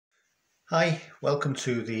Hi, welcome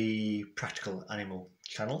to the Practical Animal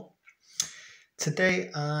channel. Today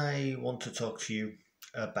I want to talk to you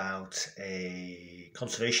about a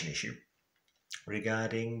conservation issue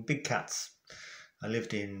regarding big cats. I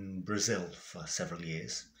lived in Brazil for several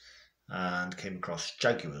years and came across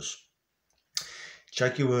jaguars.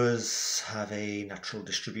 Jaguars have a natural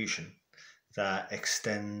distribution that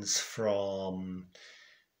extends from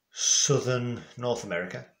southern North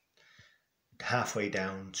America halfway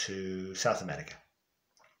down to South America.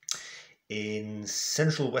 In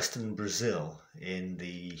central-western Brazil, in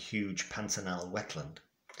the huge Pantanal wetland,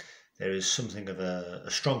 there is something of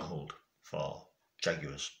a stronghold for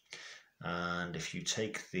jaguars. And if you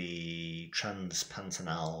take the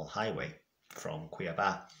Trans-Pantanal Highway from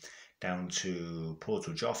Cuiabá down to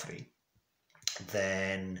Porto Jofre,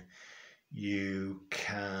 then you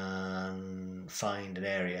can find an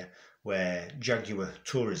area where jaguar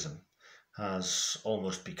tourism has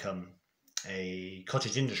almost become a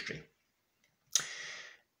cottage industry.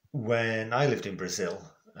 When I lived in Brazil,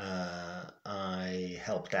 I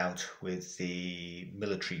helped out with the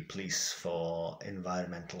military police for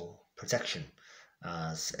environmental protection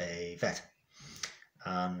as a vet.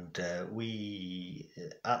 And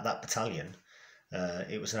at that battalion,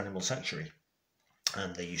 it was an animal sanctuary.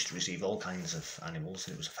 And they used to receive all kinds of animals.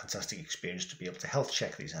 It was a fantastic experience to be able to health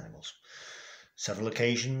check these animals. Several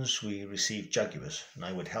occasions we received jaguars, and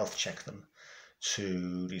I would health check them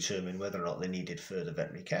to determine whether or not they needed further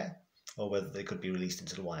veterinary care or whether they could be released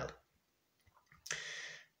into the wild.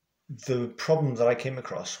 The problem that I came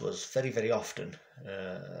across was very often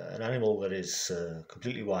an animal that is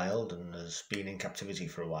completely wild and has been in captivity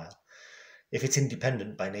for a while. If it's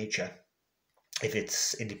independent by nature, if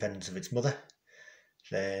it's independent of its mother,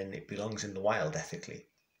 then it belongs in the wild ethically.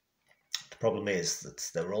 The problem is that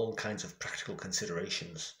there are all kinds of practical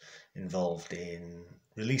considerations involved in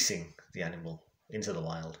releasing the animal into the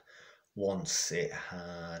wild once it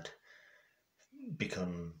had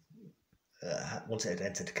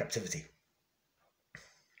entered captivity.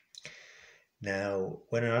 Now,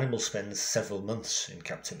 when an animal spends several months in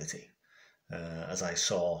captivity, as I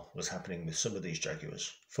saw was happening with some of these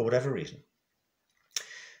jaguars, for whatever reason,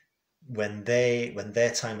 when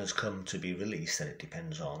their time has come to be released, and it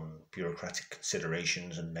depends on bureaucratic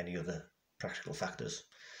considerations and many other practical factors,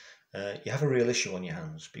 you have a real issue on your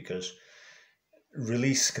hands, because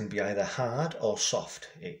release can be either hard or soft.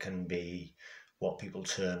 It can be what people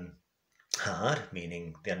term hard,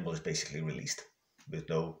 meaning the animal is basically released with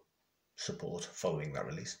no support following that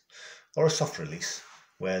release, or a soft release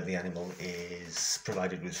where the animal is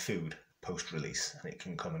provided with food post-release and it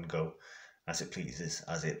can come and go as it pleases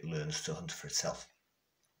as it learns to hunt for itself.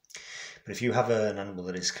 But if you have an animal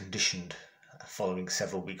that is conditioned following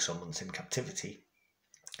several weeks or months in captivity,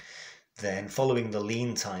 then following the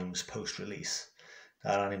lean times post-release,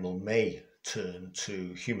 that animal may turn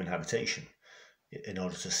to human habitation in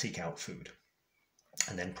order to seek out food,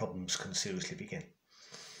 and then problems can seriously begin.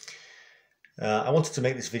 I wanted to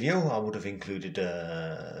make this video. I would have included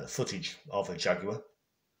footage of a jaguar,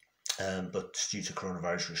 but due to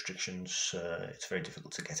coronavirus restrictions, it's very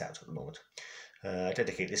difficult to get out at the moment. I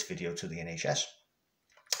dedicate this video to the NHS.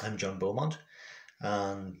 I'm John Beaumont,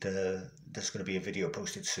 and there's going to be a video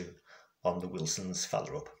posted soon on the Wilson's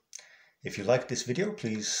follow-up. If you like this video,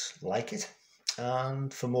 please like it,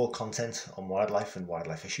 and for more content on wildlife and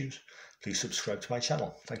wildlife issues, please subscribe to my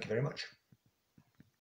channel. Thank you very much.